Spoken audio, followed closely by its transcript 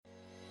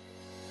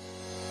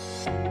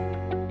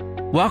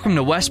Welcome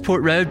to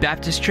Westport Road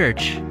Baptist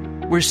Church.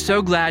 We're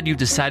so glad you've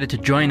decided to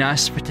join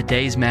us for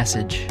today's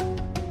message.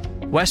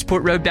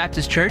 Westport Road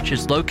Baptist Church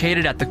is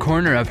located at the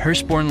corner of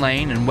Hurstbourne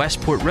Lane and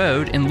Westport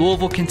Road in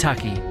Louisville,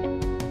 Kentucky.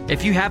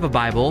 If you have a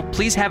Bible,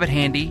 please have it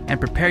handy and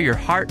prepare your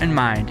heart and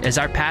mind as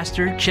our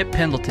pastor, Chip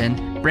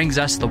Pendleton, brings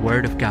us the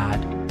Word of God.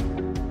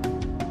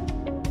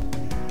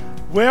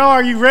 Well,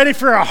 are you ready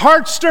for a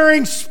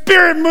heart-stirring,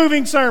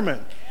 spirit-moving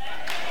sermon?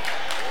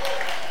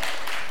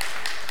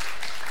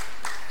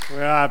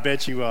 Well, I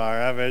bet you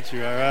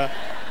are.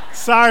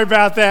 Sorry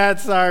about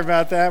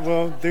that.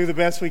 We'll do the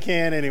best we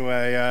can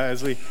anyway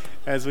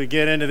as we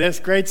get into this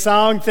great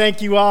song.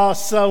 Thank you all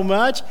so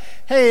much.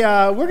 Hey,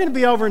 we're going to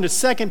be over into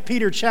 2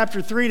 Peter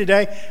chapter 3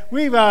 today.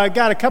 We've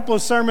got a couple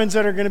of sermons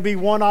that are going to be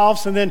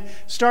one-offs, and then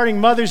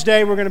starting Mother's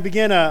Day, we're going to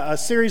begin a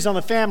series on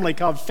the family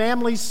called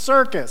Family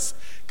Circus.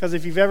 Because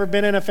if you've ever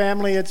been in a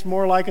family, it's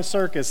more like a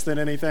circus than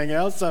anything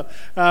else. So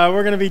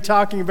we're going to be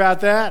talking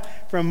about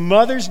that from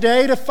Mother's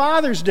Day to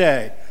Father's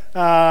Day.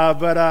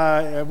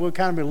 But we'll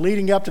kind of be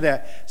leading up to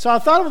that. So I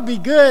thought it would be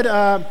good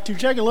to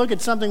take a look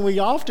at something we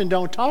often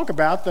don't talk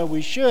about, though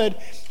we should,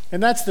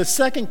 and that's the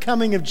second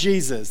coming of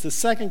Jesus, the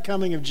second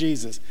coming of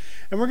Jesus.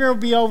 And we're going to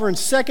be over in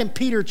 2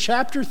 Peter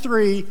chapter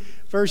 3,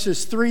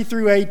 verses 3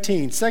 through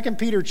 18. 2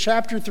 Peter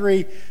chapter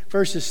 3,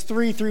 verses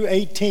 3 through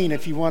 18,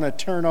 if you want to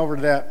turn over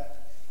to that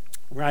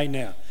right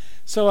now.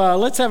 So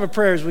let's have a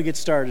prayer as we get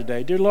started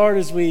today. Dear Lord,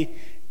 as we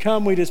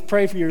come, we just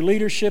pray for your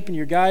leadership and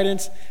your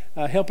guidance.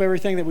 Help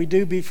everything that we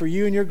do be for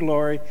you and your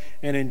glory.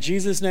 And in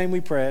Jesus' name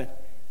we pray.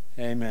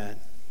 Amen.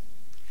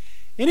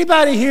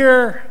 Anybody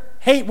here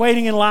hate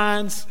waiting in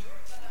lines?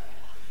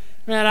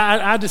 Man,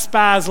 I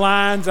despise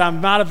lines.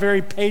 I'm not a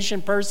very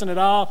patient person at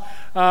all.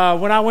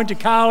 When I went to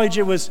college,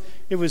 it was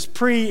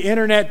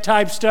pre-internet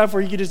type stuff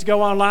where you could just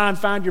go online,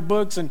 find your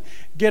books, and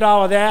get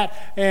all of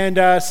that.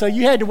 And so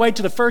you had to wait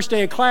till the first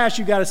day of class.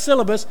 You got a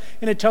syllabus,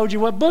 and it told you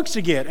what books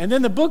to get. And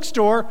then the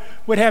bookstore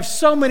would have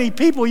so many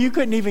people you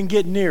couldn't even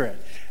get near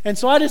it. And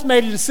so I just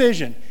made a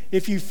decision.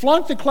 If you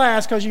flunked the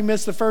class because you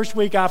missed the first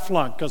week, I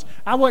flunked, because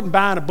I wasn't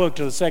buying a book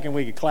till the second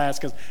week of class,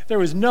 because there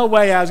was no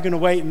way I was going to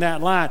wait in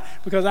that line,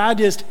 because I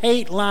just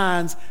hate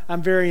lines.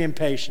 I'm very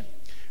impatient.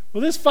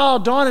 Well, this fall,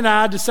 Dawn and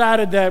I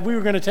decided that we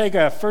were going to take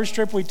a first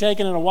trip we'd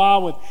taken in a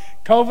while with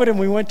COVID, and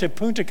we went to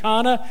Punta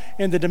Cana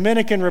in the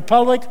Dominican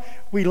Republic.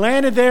 We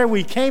landed there,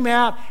 we came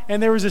out,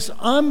 and there was this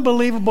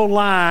unbelievable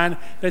line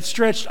that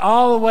stretched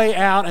all the way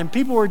out, and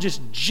people were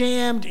just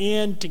jammed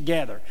in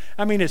together.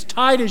 I mean, as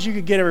tight as you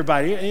could get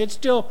everybody. It's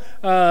still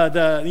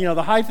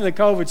the height of the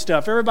COVID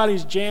stuff.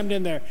 Everybody's jammed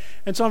in there.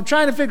 And so I'm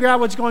trying to figure out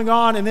what's going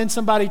on, and then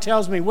somebody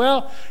tells me,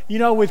 well,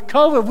 with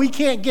COVID, we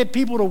can't get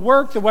people to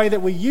work the way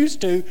that we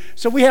used to,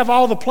 so we have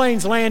all the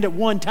planes land at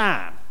one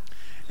time.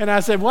 And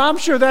I said, well, I'm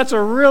sure that's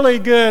a really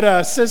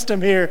good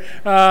system here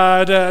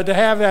to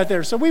have that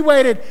there. So we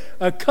waited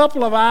a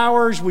couple of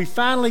hours. We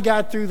finally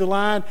got through the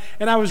line.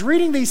 And I was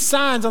reading these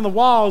signs on the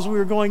walls we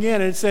were going in,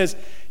 and it says,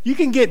 you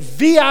can get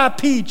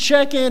VIP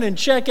check-in and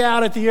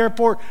check-out at the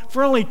airport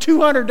for only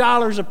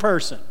 $200 a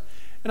person.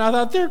 And I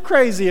thought, they're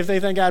crazy if they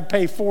think I'd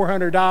pay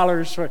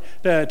 $400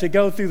 to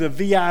go through the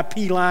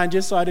VIP line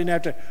just so I didn't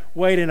have to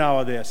wait in all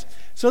of this.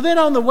 So then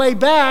on the way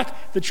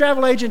back, the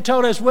travel agent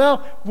told us,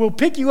 well, we'll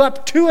pick you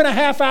up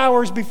 2.5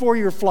 hours before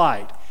your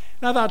flight.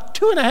 And I thought,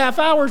 2.5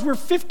 hours? We're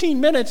 15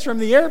 minutes from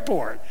the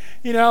airport,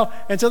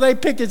 And so they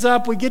picked us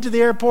up. We get to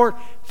the airport.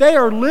 They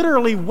are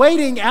literally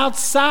waiting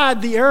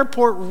outside the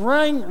airport,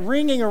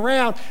 ringing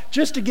around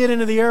just to get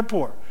into the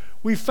airport.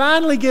 We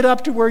finally get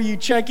up to where you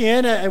check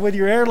in with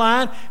your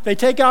airline. They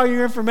take all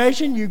your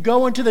information. You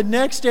go into the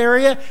next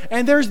area,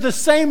 and there's the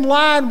same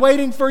line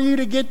waiting for you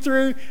to get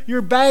through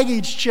your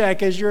baggage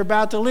check as you're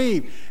about to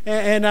leave.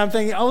 And I'm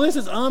thinking, oh, this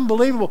is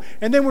unbelievable.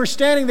 And then we're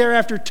standing there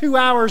after 2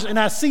 hours, and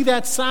I see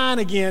that sign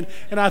again,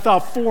 and I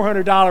thought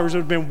 $400 would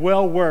have been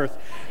well worth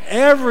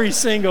every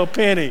single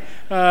penny.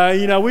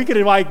 We could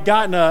have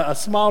gotten a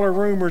smaller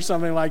room or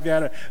something like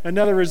that,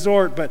 another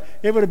resort, but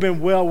it would have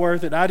been well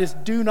worth it. I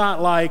just do not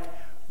like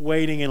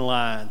waiting in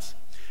lines.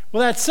 Well,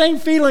 that same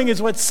feeling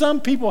is what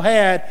some people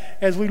had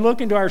as we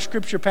look into our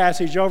scripture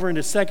passage over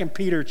into 2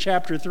 Peter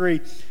chapter 3.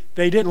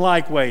 They didn't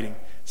like waiting.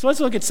 So let's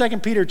look at 2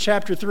 Peter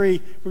chapter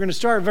 3. We're going to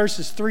start at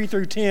verses 3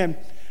 through 10.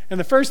 And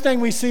the first thing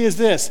we see is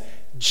this: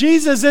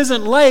 Jesus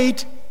isn't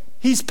late,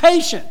 he's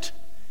patient.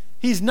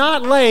 He's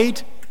not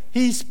late,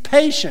 he's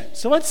patient.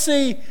 So let's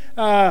see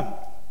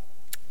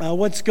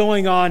what's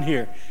going on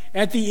here.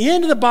 At the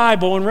end of the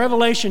Bible, in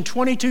Revelation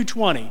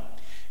 22:20,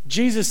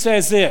 Jesus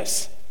says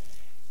this: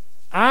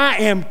 I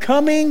am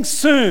coming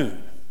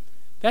soon.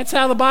 That's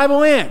how the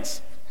Bible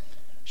ends.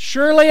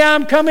 Surely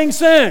I'm coming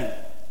soon.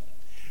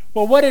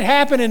 Well, what had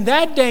happened in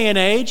that day and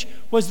age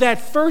was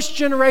that first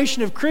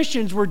generation of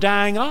Christians were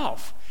dying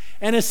off.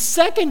 And a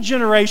second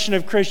generation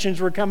of Christians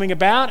were coming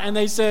about, and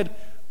they said,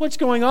 what's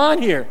going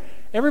on here?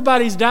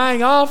 Everybody's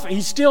dying off. He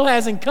still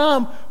hasn't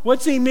come.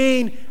 What's he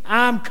mean,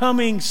 I'm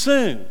coming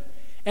soon?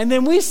 And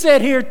then we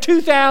sit here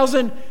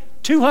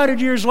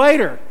 2,200 years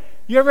later,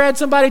 You ever had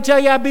somebody tell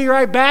you I'll be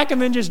right back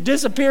and then just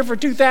disappear for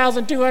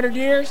 2,200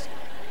 years?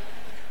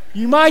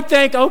 You might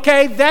think,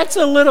 okay, that's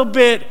a little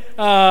bit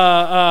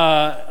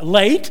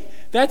late.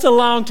 That's a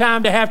long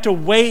time to have to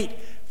wait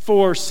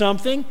for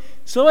something.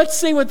 So let's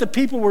see what the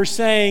people were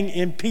saying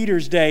in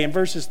Peter's day in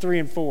verses 3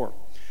 and 4.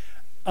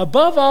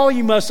 Above all,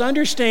 you must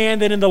understand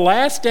that in the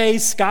last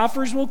days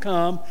scoffers will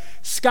come,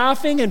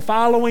 scoffing and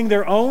following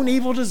their own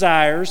evil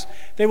desires.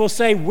 They will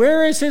say,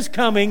 where is his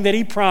coming that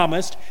he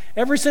promised?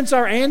 Ever since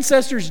our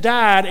ancestors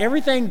died,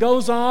 everything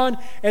goes on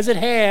as it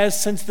has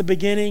since the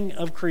beginning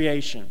of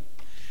creation.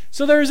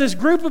 So there's this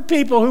group of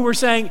people who were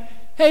saying,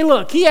 hey,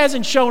 look, he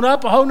hasn't shown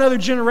up. A whole nother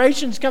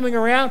generation's coming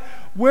around.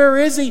 Where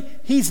is he?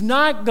 He's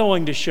not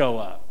going to show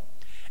up.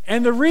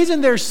 And the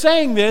reason they're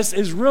saying this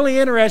is really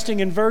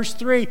interesting in verse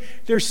 3.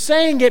 They're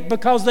saying it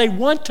because they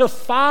want to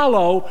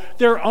follow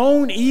their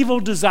own evil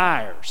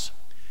desires.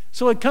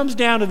 So it comes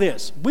down to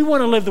this. We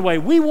want to live the way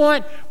we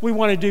want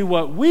to do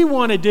what we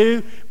want to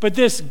do, but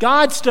this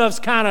God stuff's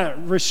kind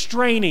of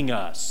restraining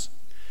us.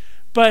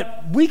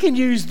 But we can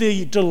use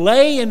the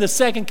delay in the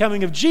second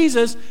coming of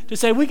Jesus to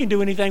say we can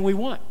do anything we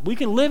want. We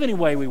can live any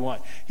way we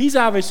want. He's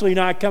obviously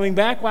not coming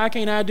back. Why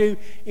can't I do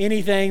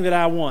anything that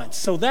I want?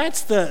 So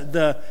that's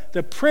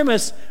the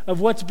premise of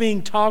what's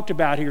being talked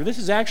about here. This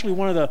is actually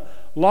one of the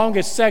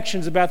longest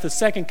sections about the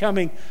second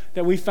coming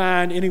that we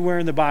find anywhere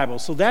in the Bible.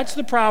 So that's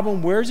the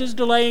problem. Where's his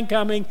delay in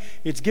coming?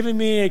 It's giving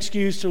me an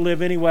excuse to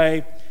live any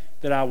way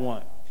that I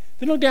want.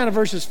 Then look down at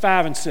verses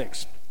 5 and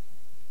 6.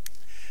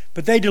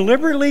 But they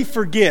deliberately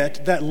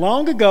forget that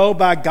long ago,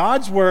 by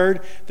God's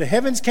word, the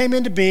heavens came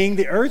into being,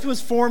 the earth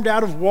was formed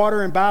out of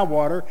water,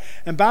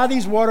 and by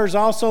these waters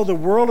also the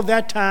world of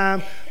that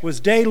time was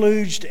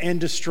deluged and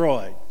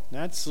destroyed.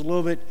 That's a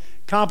little bit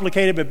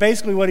complicated, but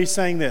basically what he's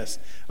saying this.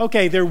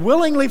 Okay, they're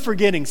willingly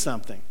forgetting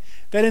something.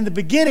 That in the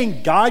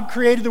beginning, God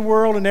created the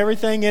world and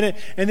everything in it,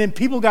 and then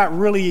people got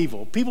really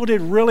evil. People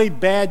did really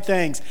bad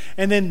things.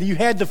 And then you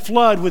had the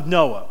flood with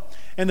Noah.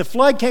 And the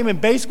flood came and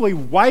basically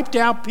wiped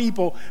out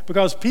people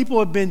because people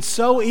had been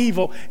so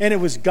evil, and it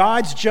was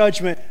God's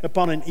judgment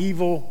upon an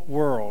evil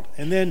world.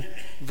 And then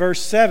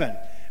verse 7,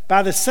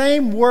 by the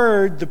same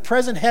word, the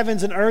present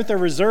heavens and earth are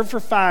reserved for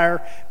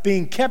fire,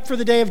 being kept for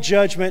the day of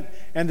judgment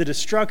and the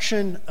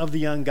destruction of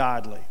the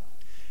ungodly.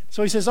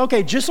 So he says,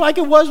 okay, just like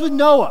it was with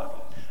Noah,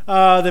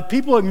 the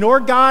people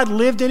ignored God,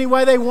 lived any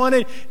way they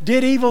wanted,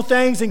 did evil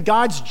things, and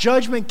God's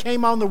judgment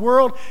came on the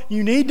world.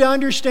 You need to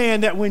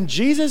understand that when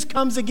Jesus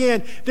comes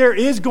again, there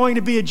is going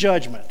to be a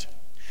judgment.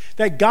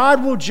 That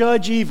God will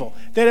judge evil.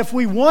 That if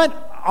we want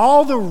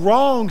all the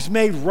wrongs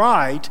made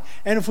right,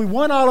 and if we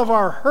want all of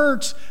our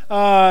hurts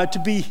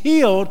to be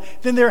healed,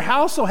 then there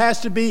also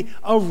has to be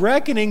a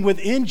reckoning with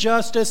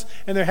injustice,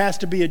 and there has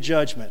to be a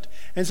judgment.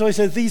 And so he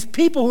says these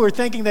people who are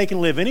thinking they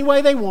can live any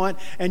way they want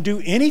and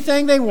do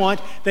anything they want,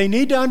 they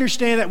need to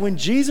understand that when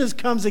Jesus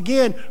comes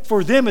again,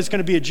 for them it's going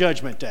to be a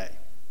judgment day.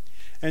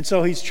 And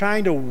so he's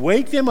trying to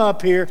wake them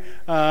up here,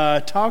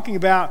 talking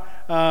about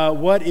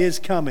what is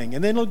coming.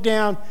 And then look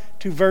down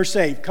to verse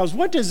 8, because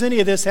what does any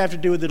of this have to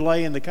do with the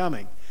delay in the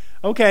coming?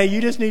 Okay,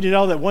 you just need to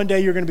know that one day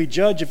you're going to be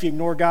judged if you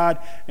ignore God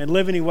and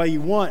live any way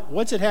you want.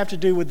 What's it have to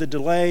do with the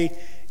delay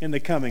in the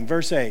coming?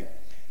 Verse 8,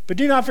 but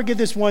do not forget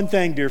this one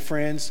thing, dear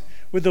friends.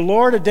 With the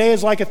Lord, a day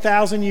is like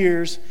 1,000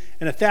 years,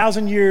 and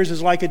 1,000 years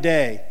is like a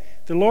day.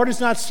 The Lord is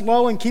not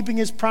slow in keeping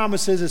his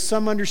promises, as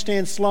some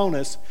understand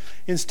slowness.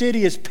 Instead,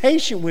 he is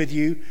patient with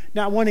you,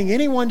 not wanting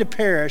anyone to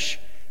perish,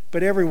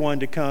 but everyone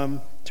to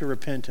come to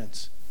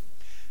repentance.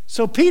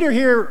 So Peter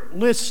here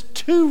lists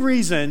two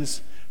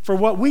reasons for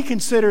what we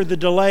consider the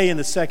delay in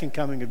the second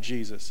coming of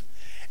Jesus.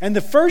 And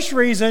the first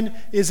reason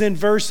is in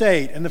verse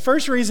 8. And the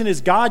first reason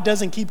is God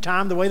doesn't keep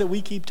time the way that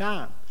we keep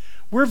time.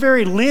 We're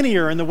very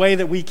linear in the way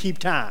that we keep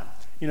time.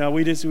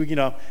 It's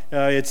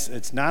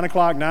 9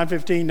 o'clock,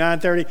 9:15,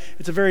 9:30.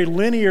 It's a very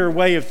linear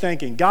way of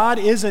thinking. God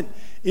isn't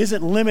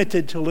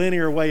limited to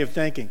linear way of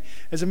thinking.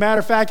 As a matter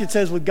of fact, it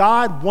says with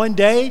God, one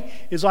day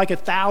is like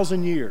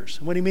 1,000 years.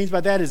 And what he means by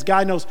that is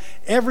God knows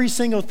every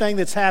single thing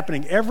that's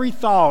happening, every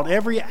thought,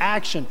 every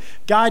action.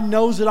 God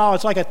knows it all.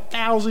 It's like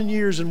 1,000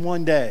 years in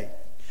one day.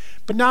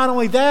 But not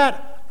only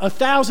that,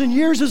 1,000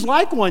 years is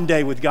like one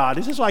day with God.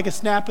 It's just like a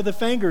snap of the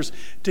fingers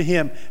to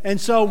him.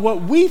 And so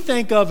what we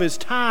think of as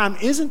time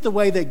isn't the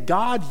way that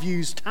God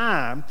views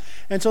time.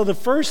 And so the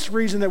first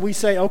reason that we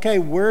say, okay,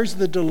 where's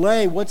the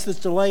delay? What's this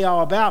delay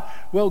all about?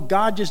 Well,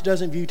 God just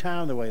doesn't view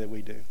time the way that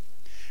we do.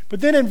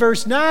 But then in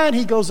verse 9,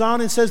 he goes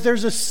on and says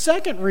there's a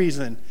second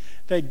reason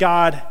that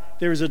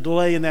there is a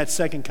delay in that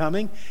second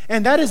coming,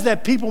 and that is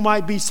that people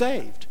might be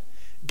saved.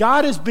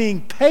 God is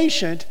being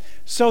patient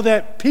so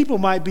that people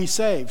might be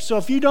saved. So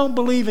if you don't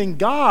believe in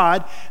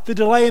God, the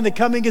delay in the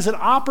coming is an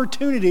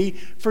opportunity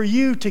for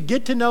you to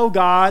get to know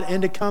God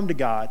and to come to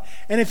God.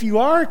 And if you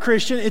are a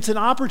Christian, it's an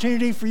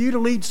opportunity for you to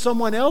lead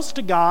someone else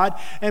to God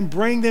and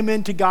bring them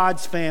into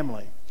God's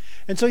family.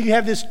 And so you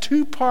have this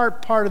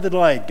two-part of the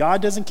delay.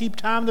 God doesn't keep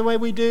time the way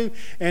we do,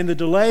 and the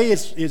delay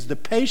is the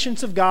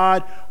patience of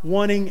God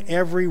wanting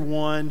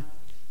everyone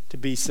to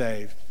be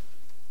saved.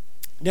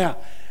 Now,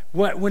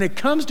 When it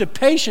comes to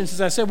patience,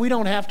 as I said, we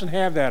don't have to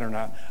have that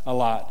a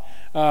lot.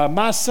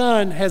 My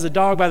son has a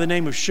dog by the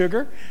name of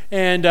Sugar,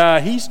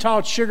 and he's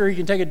taught Sugar he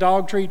can take a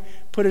dog treat,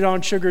 put it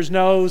on Sugar's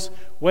nose,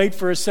 wait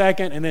for a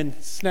second, and then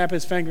snap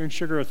his finger, and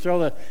Sugar will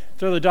throw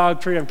the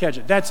dog treat and catch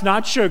it. That's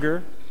not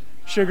Sugar.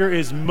 Sugar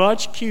is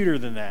much cuter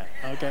than that,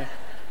 okay?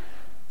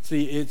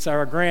 See, it's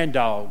our grand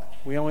dog.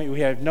 We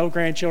have no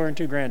grandchildren,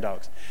 2 grand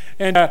dogs.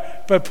 And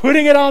but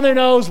putting it on their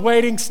nose,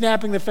 waiting,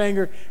 snapping the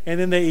finger, and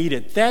then they eat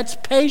it. That's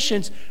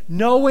patience,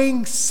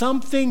 knowing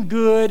something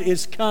good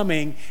is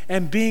coming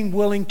and being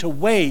willing to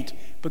wait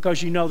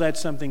because you know that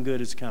something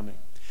good is coming.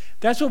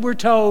 That's what we're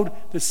told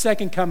the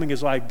second coming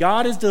is like.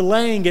 God is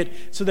delaying it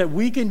so that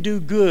we can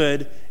do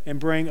good and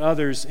bring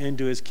others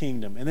into his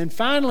kingdom. And then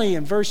finally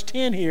in verse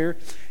 10 here,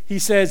 he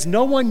says,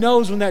 no one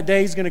knows when that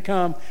day is going to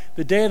come.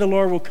 The day of the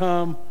Lord will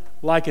come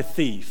like a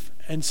thief.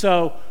 And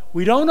so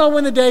we don't know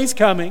when the day's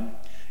coming.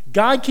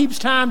 God keeps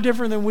time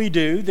different than we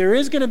do. There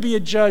is going to be a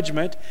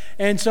judgment.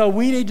 And so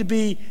we need to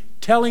be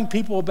telling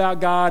people about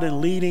God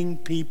and leading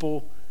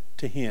people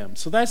to him.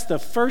 So that's the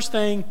first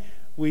thing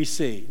we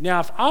see.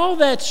 Now, if all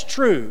that's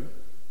true,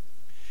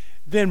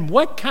 then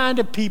what kind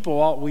of people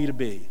ought we to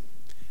be?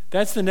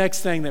 That's the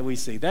next thing that we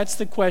see. That's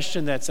the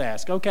question that's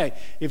asked. Okay,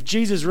 if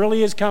Jesus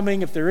really is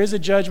coming, if there is a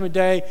judgment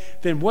day,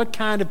 then what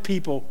kind of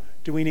people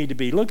do we need to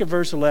be? Look at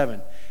verse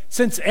 11.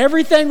 Since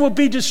everything will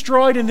be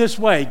destroyed in this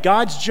way,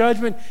 God's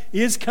judgment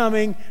is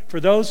coming for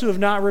those who have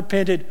not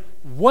repented.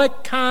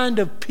 What kind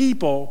of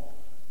people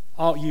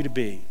ought you to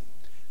be?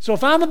 So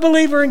if I'm a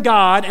believer in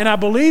God and I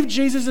believe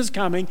Jesus is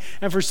coming,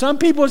 and for some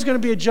people it's going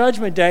to be a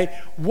judgment day,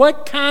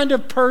 what kind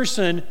of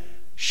person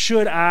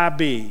should I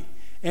be?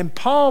 And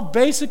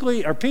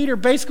Peter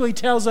basically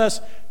tells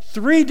us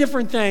 3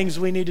 different things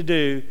we need to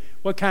do,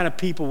 what kind of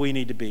people we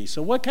need to be.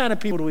 So what kind of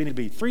people do we need to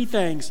be? 3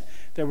 things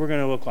that we're going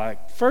to look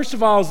like. First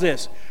of all is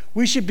this.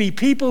 We should be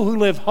people who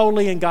live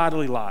holy and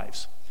godly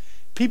lives.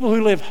 People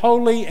who live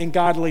holy and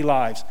godly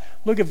lives.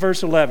 Look at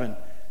verse 11,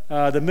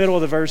 the middle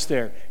of the verse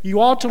there.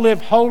 You ought to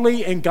live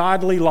holy and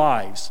godly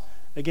lives.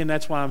 Again,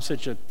 that's why I'm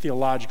such a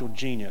theological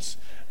genius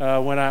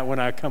when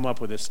I come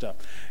up with this stuff.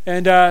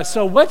 And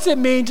so what's it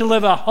mean to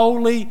live a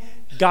holy,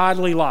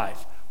 godly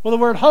life? Well, the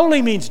word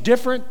holy means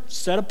different,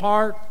 set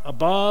apart,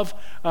 above.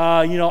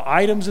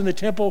 Items in the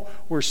temple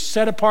were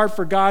set apart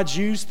for God's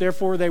use,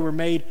 therefore they were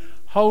made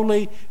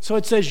holy. So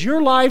it says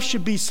your life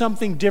should be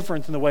something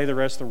different than the way the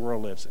rest of the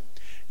world lives it.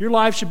 Your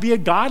life should be a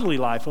godly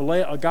life, a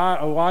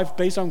life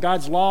based on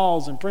God's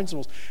laws and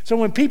principles. So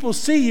when people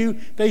see you,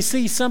 they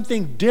see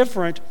something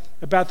different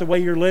about the way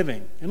you're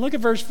living. And look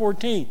at verse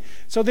 14.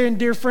 So then,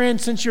 dear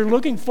friends, since you're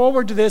looking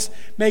forward to this,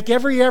 make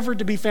every effort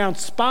to be found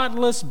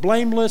spotless,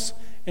 blameless,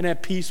 and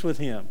at peace with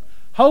him.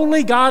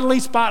 Holy, godly,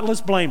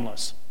 spotless,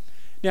 blameless.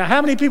 Now,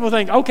 how many people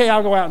think, okay,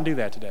 I'll go out and do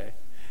that today?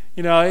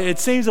 It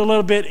seems a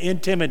little bit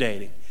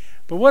intimidating.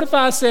 But what if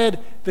I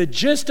said the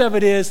gist of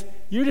it is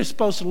you're just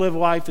supposed to live a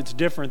life that's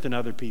different than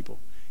other people.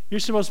 You're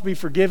supposed to be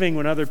forgiving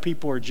when other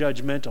people are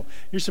judgmental.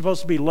 You're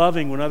supposed to be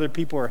loving when other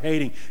people are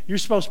hating. You're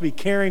supposed to be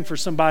caring for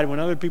somebody when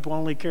other people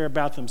only care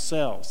about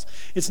themselves.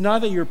 It's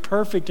not that you're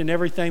perfect in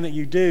everything that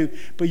you do,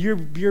 but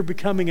you're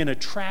becoming an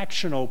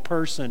attractional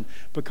person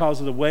because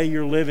of the way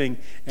you're living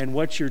and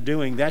what you're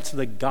doing. That's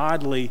the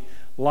godly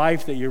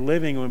life that you're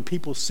living. When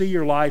people see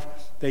your life,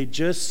 they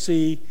just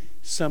see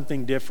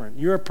something different.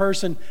 You're a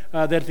person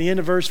that at the end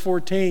of verse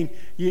 14,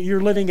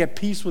 you're living at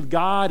peace with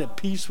God, at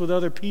peace with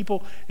other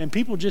people, and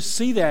people just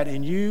see that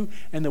in you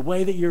and the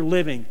way that you're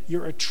living.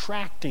 You're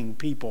attracting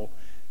people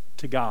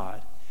to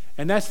God.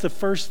 And that's the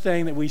first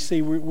thing that we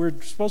see. We're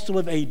supposed to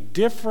live a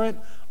different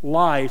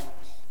life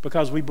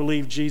because we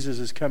believe Jesus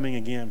is coming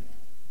again.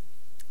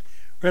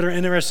 Read an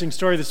interesting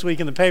story this week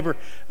in the paper.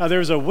 There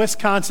was a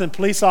Wisconsin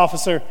police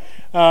officer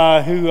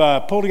who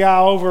pulled a guy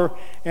over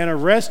and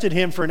arrested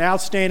him for an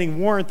outstanding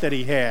warrant that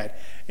he had.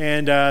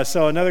 And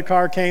so another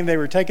car came. They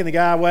were taking the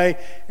guy away.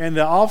 And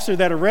the officer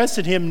that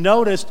arrested him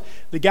noticed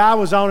the guy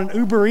was on an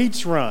Uber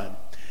Eats run.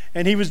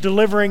 And he was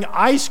delivering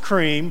ice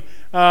cream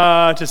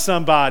to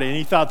somebody. And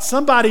he thought,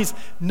 somebody's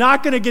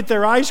not going to get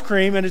their ice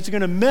cream and it's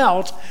going to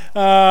melt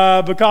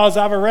because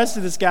I've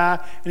arrested this guy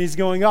and he's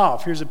going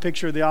off. Here's a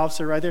picture of the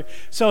officer right there.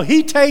 So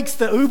he takes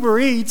the Uber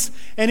Eats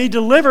and he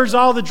delivers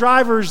all the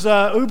drivers'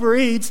 Uber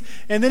Eats,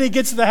 and then he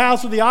gets to the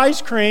house with the ice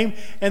cream,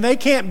 and they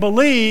can't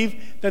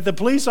believe that the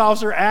police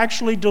officer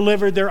actually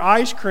delivered their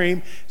ice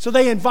cream. So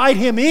they invite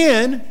him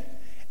in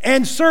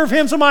and serve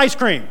him some ice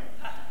cream.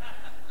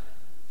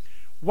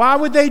 Why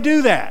would they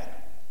do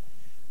that?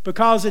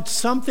 Because it's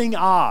something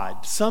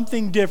odd,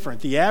 something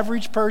different. The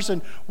average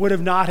person would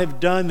have not have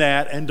done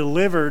that and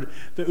delivered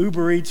the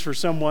Uber Eats for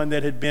someone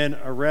that had been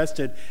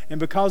arrested. And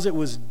because it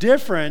was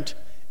different,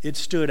 it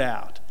stood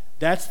out.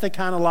 That's the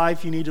kind of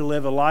life you need to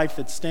live, a life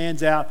that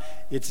stands out.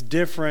 It's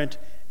different,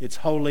 it's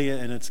holy,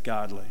 and it's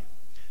godly.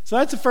 So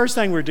that's the first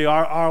thing we're doing.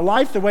 Our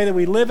life, the way that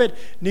we live it,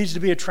 needs to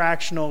be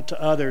attractional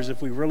to others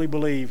if we really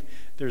believe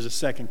there's a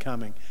second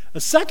coming.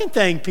 A second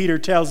thing Peter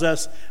tells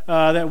us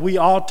that we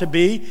ought to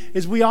be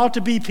is we ought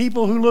to be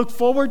people who look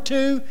forward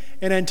to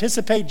and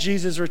anticipate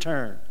Jesus'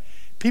 return.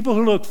 People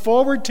who look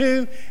forward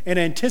to and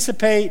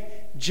anticipate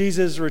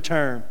Jesus'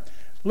 return.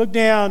 Look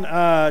down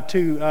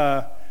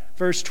to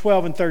verse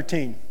 12 and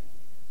 13.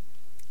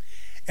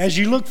 As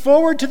you look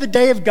forward to the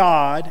day of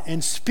God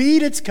and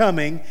speed its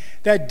coming,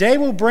 that day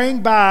will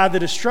bring by the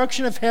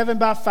destruction of heaven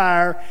by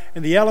fire,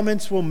 and the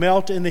elements will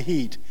melt in the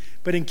heat.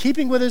 But in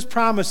keeping with his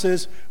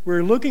promises,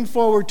 we're looking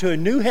forward to a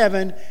new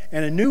heaven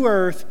and a new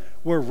earth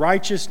where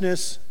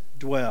righteousness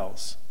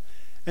dwells.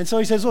 And so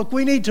he says, look,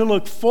 we need to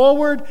look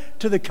forward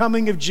to the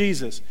coming of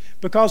Jesus,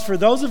 because for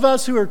those of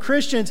us who are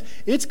Christians,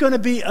 it's going to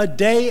be a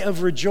day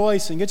of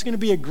rejoicing. It's going to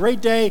be a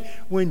great day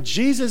when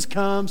Jesus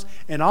comes,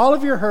 and all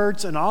of your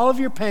hurts and all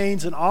of your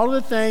pains and all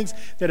of the things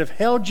that have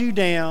held you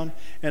down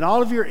and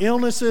all of your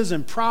illnesses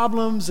and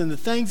problems and the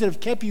things that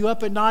have kept you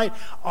up at night,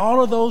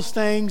 all of those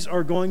things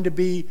are going to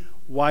be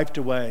wiped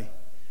away.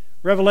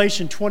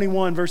 Revelation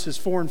 21 verses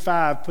 4 and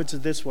 5 puts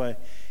it this way.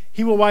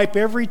 He will wipe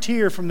every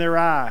tear from their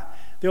eye.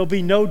 There will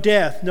be no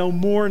death, no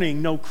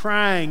mourning, no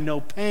crying,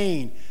 no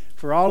pain,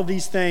 for all of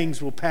these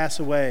things will pass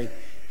away.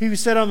 He who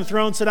sat on the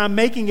throne said, I'm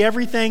making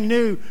everything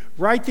new.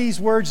 Write these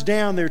words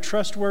down. They're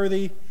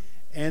trustworthy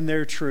and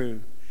they're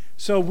true.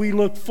 So we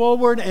look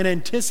forward and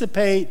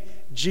anticipate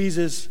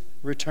Jesus'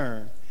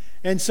 return.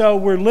 And so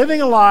we're living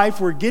a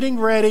life, we're getting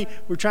ready,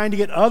 we're trying to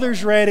get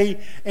others ready,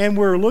 and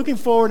we're looking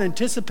forward,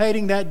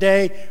 anticipating that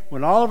day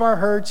when all of our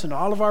hurts and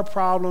all of our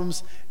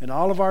problems and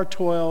all of our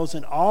toils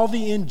and all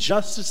the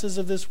injustices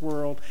of this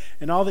world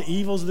and all the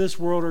evils of this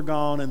world are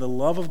gone, and the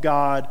love of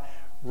God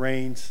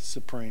reigns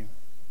supreme.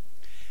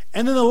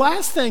 And then the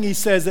last thing he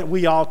says that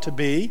we ought to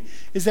be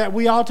is that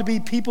we ought to be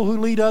people who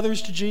lead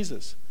others to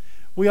Jesus.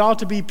 We ought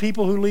to be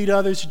people who lead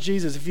others to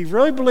Jesus. If you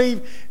really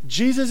believe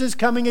Jesus is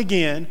coming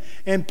again,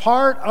 and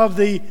part of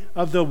the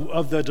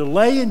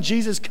delay in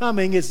Jesus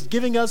coming is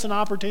giving us an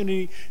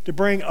opportunity to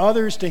bring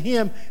others to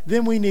him,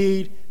 then we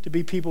need to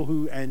be people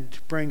who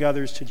bring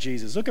others to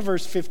Jesus. Look at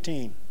verse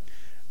 15.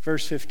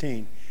 Verse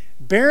 15.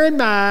 Bear in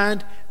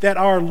mind that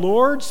our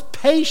Lord's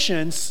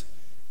patience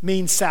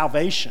means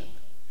salvation.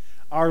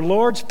 Our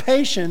Lord's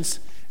patience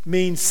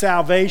means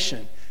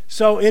salvation.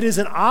 So it is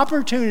an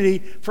opportunity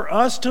for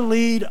us to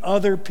lead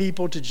other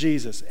people to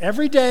Jesus.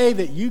 Every day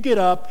that you get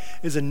up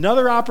is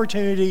another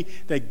opportunity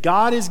that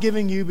God is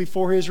giving you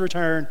before his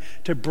return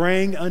to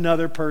bring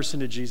another person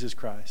to Jesus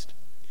Christ.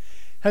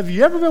 Have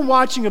you ever been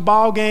watching a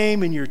ball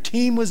game and your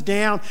team was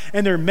down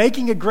and they're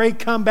making a great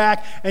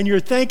comeback, and you're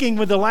thinking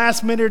with the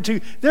last minute or two,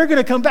 they're going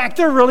to come back,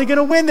 they're really going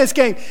to win this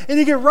game. And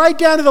you get right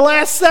down to the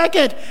last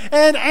second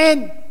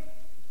and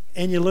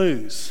you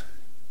lose.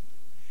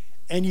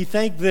 And you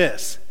think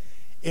this,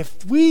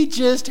 if we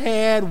just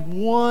had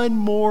one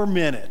more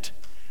minute,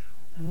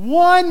 we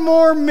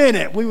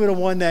would have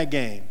won that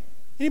game.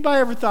 Anybody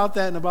ever thought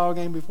that in a ball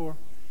game before?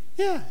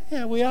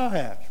 Yeah, we all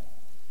have.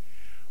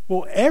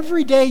 Well,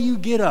 every day you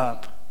get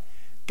up,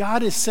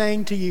 God is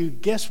saying to you,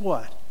 guess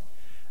what?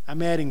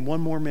 I'm adding one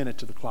more minute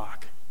to the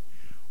clock.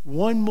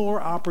 One more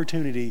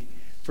opportunity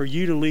for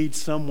you to lead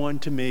someone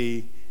to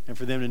me and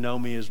for them to know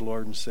me as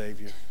Lord and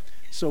Savior.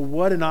 So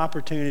what an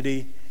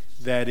opportunity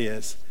that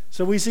is.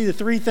 So we see the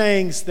three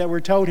things that we're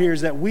told here is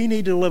that we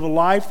need to live a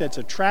life that's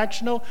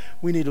attractional,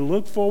 we need to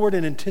look forward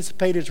and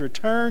anticipate his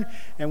return,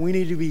 and we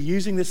need to be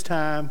using this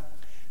time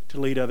to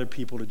lead other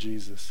people to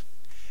Jesus.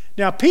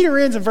 Now, Peter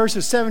ends in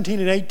verses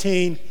 17 and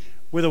 18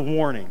 with a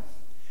warning.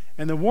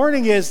 And the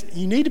warning is,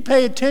 you need to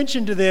pay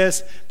attention to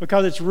this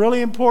because it's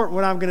really important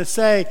what I'm going to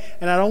say,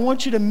 and I don't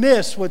want you to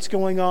miss what's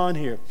going on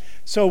here.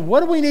 So what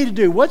do we need to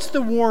do? What's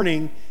the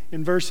warning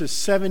in verses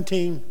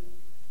 17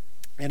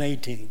 and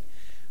 18?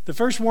 The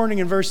first warning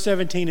in verse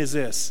 17 is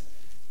this: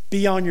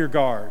 be on your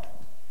guard.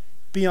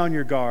 Be on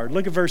your guard.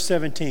 Look at verse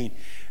 17.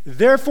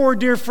 Therefore,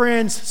 dear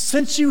friends,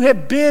 since you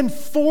have been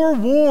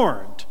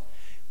forewarned,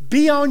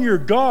 be on your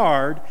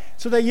guard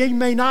so that you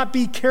may not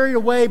be carried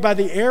away by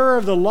the error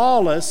of the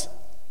lawless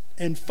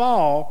and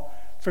fall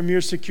from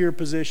your secure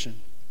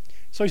position.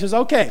 So he says,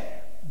 okay,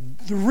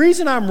 the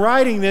reason I'm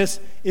writing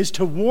this is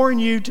to warn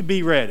you to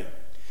be ready.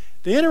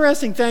 The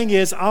interesting thing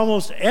is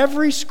almost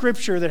every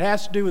scripture that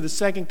has to do with the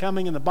second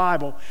coming in the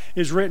Bible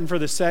is written for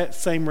the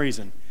same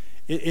reason.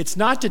 It's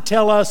not to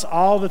tell us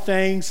all the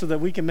things so that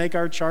we can make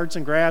our charts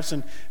and graphs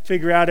and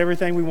figure out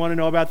everything we want to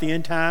know about the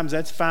end times.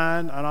 That's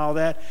fine and all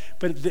that.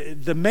 But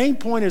the main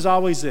point is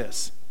always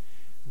this: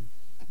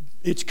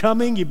 it's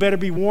coming, you better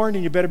be warned,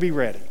 and you better be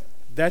ready.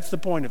 That's the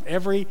point of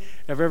every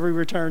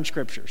return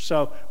scripture.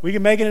 So we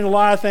can make it into a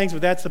lot of things,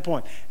 but that's the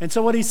point. And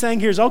so what he's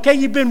saying here is, okay,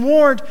 you've been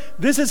warned.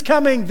 This is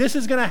coming. This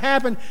is going to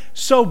happen.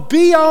 So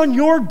be on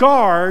your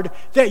guard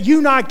that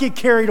you not get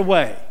carried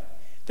away.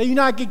 That you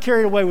not get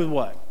carried away with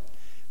what?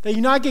 That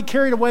you not get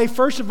carried away,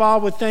 first of all,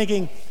 with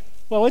thinking,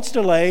 well, it's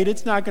delayed.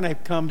 It's not going to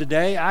come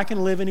today. I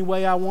can live any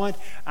way I want.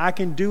 I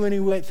can do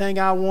anything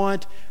I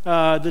want.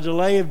 The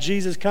delay of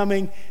Jesus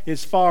coming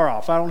is far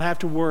off. I don't have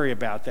to worry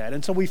about that.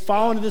 And so we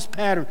fall into this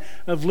pattern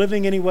of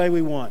living any way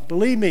we want.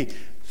 Believe me,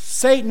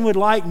 Satan would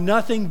like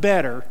nothing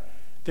better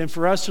than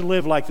for us to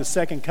live like the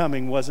second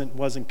coming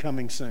wasn't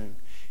coming soon.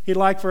 He'd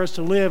like for us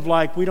to live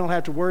like we don't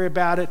have to worry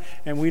about it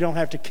and we don't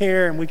have to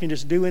care and we can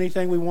just do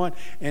anything we want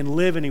and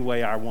live any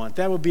way I want.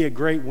 That would be a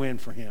great win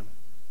for him.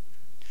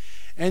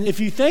 And if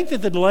you think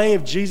that the delay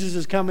of Jesus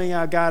is coming,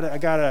 I got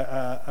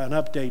an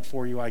update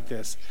for you like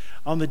this.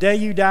 On the day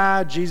you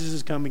die, Jesus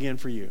is coming in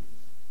for you.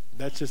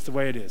 That's just the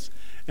way it is.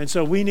 And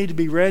so we need to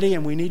be ready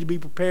and we need to be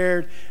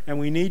prepared and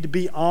we need to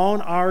be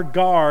on our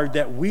guard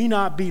that we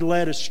not be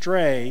led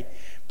astray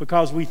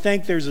because we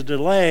think there's a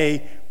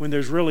delay when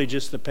there's really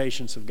just the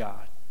patience of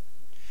God.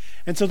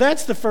 And so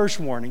that's the first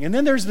warning. And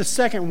then there's the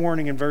second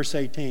warning in verse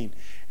 18.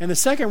 And the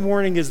second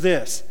warning is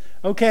this.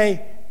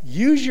 Okay,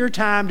 use your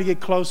time to get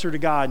closer to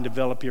God and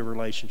develop your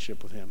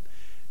relationship with him.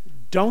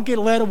 Don't get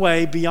led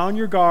away, be on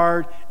your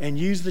guard, and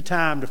use the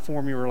time to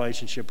form your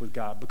relationship with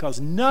God, because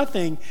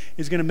nothing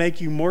is going to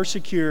make you more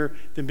secure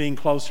than being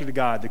closer to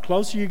God. The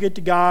closer you get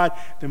to God,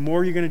 the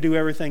more you're going to do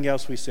everything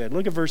else we said.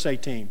 Look at verse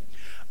 18.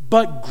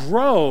 But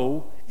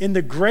grow in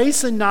the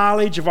grace and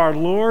knowledge of our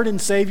Lord and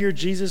Savior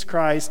Jesus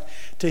Christ.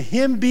 To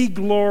him be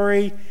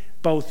glory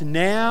both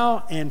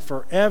now and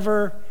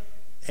forever.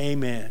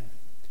 Amen.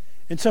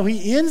 And so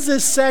he ends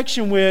this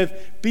section with,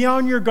 be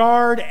on your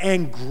guard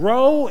and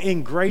grow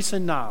in grace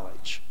and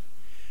knowledge.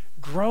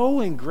 Grow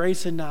in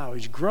grace and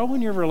knowledge. Grow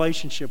in your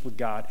relationship with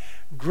God.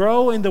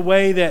 Grow in the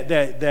way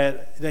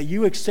that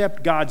you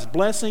accept God's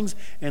blessings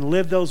and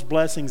live those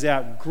blessings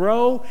out.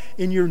 Grow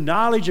in your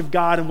knowledge of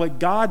God and what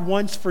God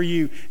wants for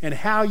you and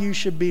how you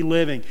should be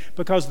living.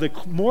 Because the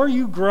more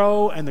you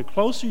grow and the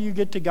closer you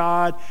get to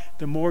God,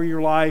 the more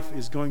your life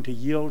is going to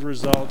yield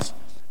results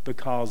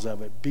because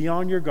of it. Be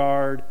on your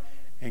guard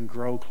and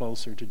grow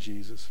closer to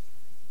Jesus.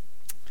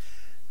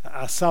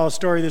 I saw a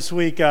story this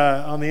week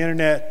on the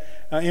internet.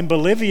 In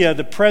Bolivia,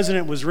 the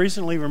president was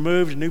recently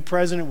removed. A new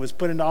president was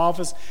put into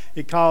office.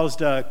 It caused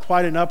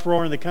quite an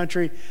uproar in the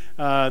country.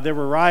 There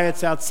were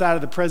riots outside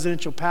of the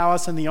presidential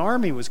palace, and the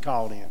army was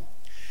called in.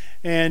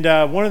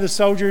 And one of the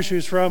soldiers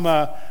who's from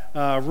a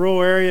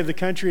rural area of the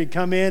country had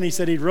come in. He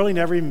said he'd really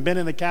never even been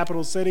in the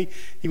capital city.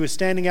 He was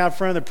standing out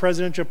front of the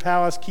presidential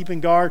palace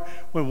keeping guard.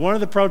 When one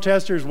of the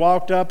protesters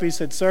walked up, he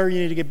said, "Sir, you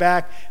need to get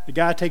back." The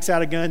guy takes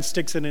out a gun,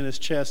 sticks it in his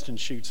chest, and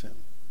shoots him.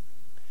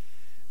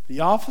 The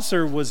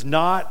officer was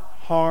not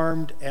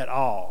harmed at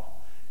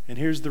all. And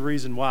here's the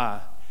reason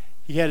why.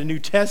 He had a New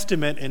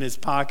Testament in his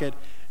pocket,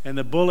 and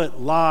the bullet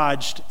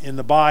lodged in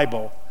the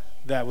Bible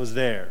that was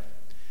there.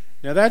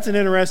 Now, that's an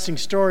interesting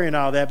story and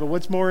all that, but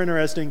what's more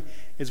interesting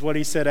is what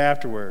he said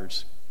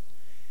afterwards.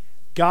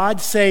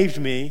 God saved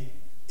me.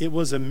 It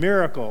was a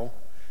miracle.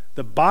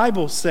 The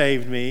Bible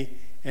saved me,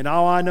 and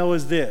all I know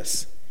is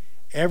this.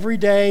 Every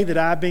day that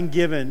I've been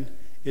given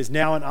is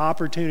now an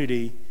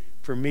opportunity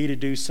for me to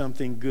do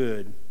something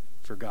good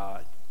for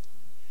God.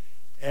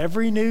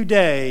 Every new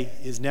day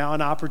is now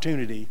an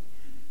opportunity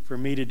for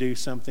me to do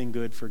something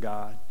good for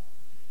God.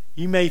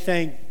 You may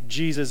think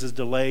Jesus is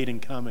delayed in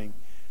coming,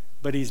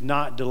 but he's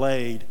not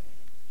delayed.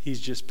 He's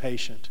just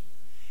patient.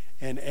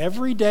 And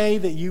every day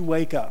that you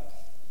wake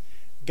up,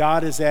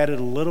 God has added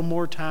a little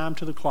more time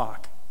to the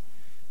clock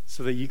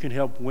so that you can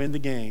help win the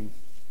game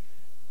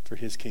for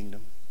his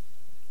kingdom.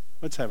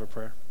 Let's have a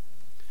prayer.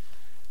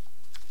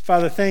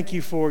 Father, thank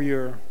you for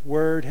your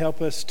word.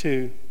 Help us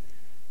to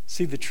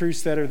see the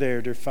truths that are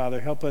there, dear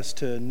Father. Help us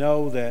to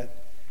know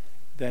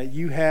that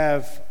you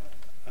have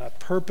a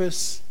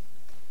purpose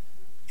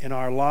in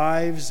our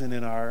lives and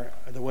in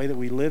the way that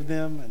we live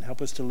them, and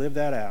help us to live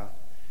that out.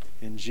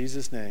 In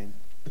Jesus' name,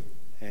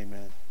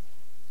 amen.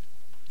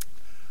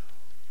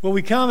 Well,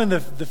 we come, and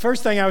the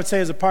first thing I would say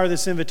as a part of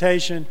this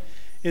invitation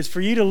is for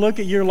you to look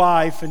at your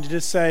life and to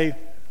just say,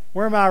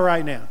 where am I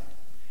right now?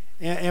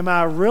 Am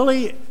I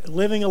really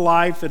living a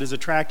life that is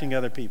attracting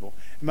other people?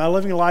 Am I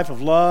living a life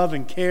of love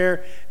and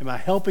care? Am I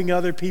helping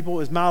other people?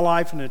 Is my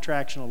life an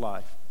attractional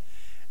life?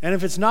 And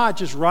if it's not,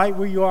 just right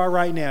where you are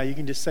right now, you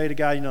can just say to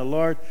God,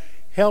 Lord,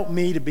 help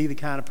me to be the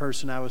kind of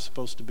person I was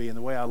supposed to be in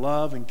the way I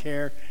love and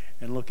care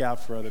and look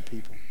out for other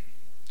people.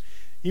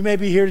 You may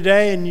be here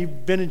today and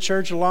you've been in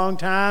church a long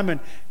time, and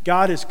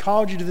God has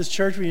called you to this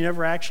church but you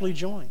never actually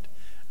joined.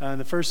 In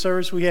the first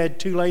service, we had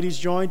 2 ladies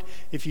joined.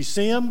 If you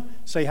see them,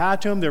 say hi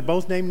to them. They're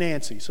both named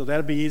Nancy, so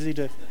that'll be easy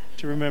to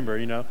remember.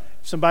 If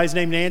somebody's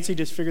named Nancy,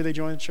 just figure they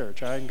joined the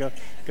church. I can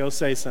go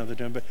say something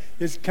to them. But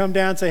just come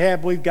down and say, hey, I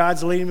believe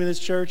God's leading me in this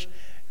church,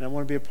 and I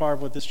want to be a part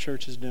of what this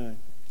church is doing.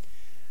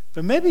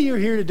 But maybe you're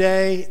here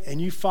today and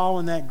you fall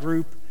in that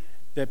group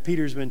that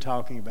Peter's been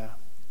talking about.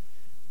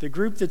 The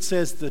group that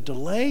says the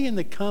delay in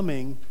the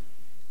coming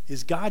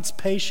is God's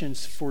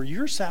patience for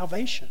your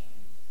salvation.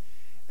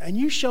 And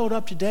you showed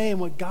up today, and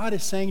what God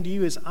is saying to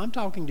you is, I'm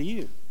talking to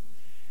you.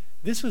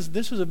 This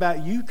was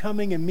about you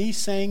coming and me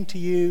saying to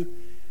you,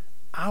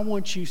 I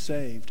want you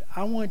saved.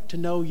 I want to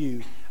know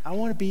you. I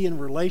want to be in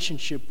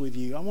relationship with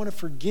you. I want to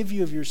forgive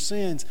you of your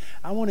sins.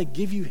 I want to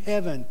give you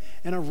heaven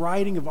and a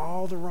righting of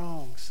all the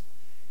wrongs.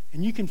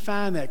 And you can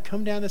find that.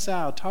 Come down this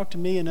aisle. Talk to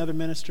me, another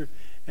minister,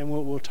 and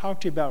we'll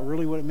talk to you about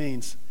really what it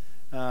means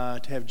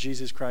to have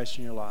Jesus Christ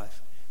in your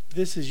life.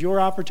 This is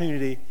your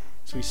opportunity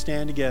as we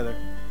stand together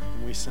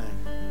and we sing.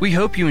 We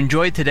hope you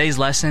enjoyed today's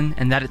lesson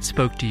and that it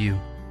spoke to you.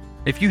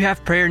 If you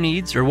have prayer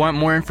needs or want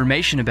more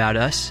information about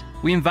us,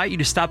 we invite you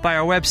to stop by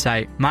our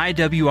website,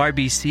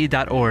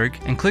 mywrbc.org,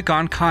 and click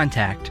on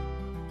Contact.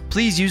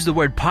 Please use the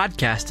word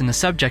podcast in the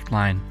subject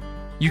line.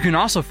 You can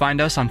also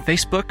find us on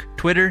Facebook,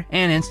 Twitter,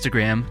 and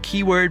Instagram,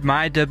 keyword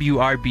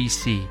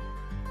MyWRBC.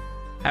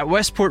 At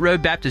Westport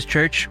Road Baptist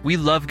Church, we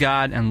love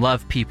God and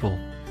love people.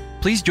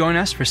 Please join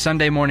us for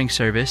Sunday morning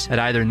service at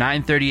either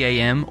 9:30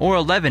 a.m. or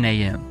 11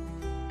 a.m.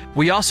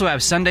 We also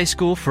have Sunday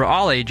school for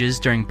all ages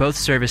during both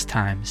service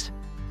times.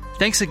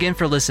 Thanks again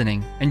for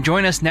listening, and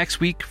join us next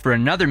week for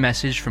another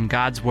message from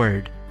God's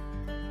Word.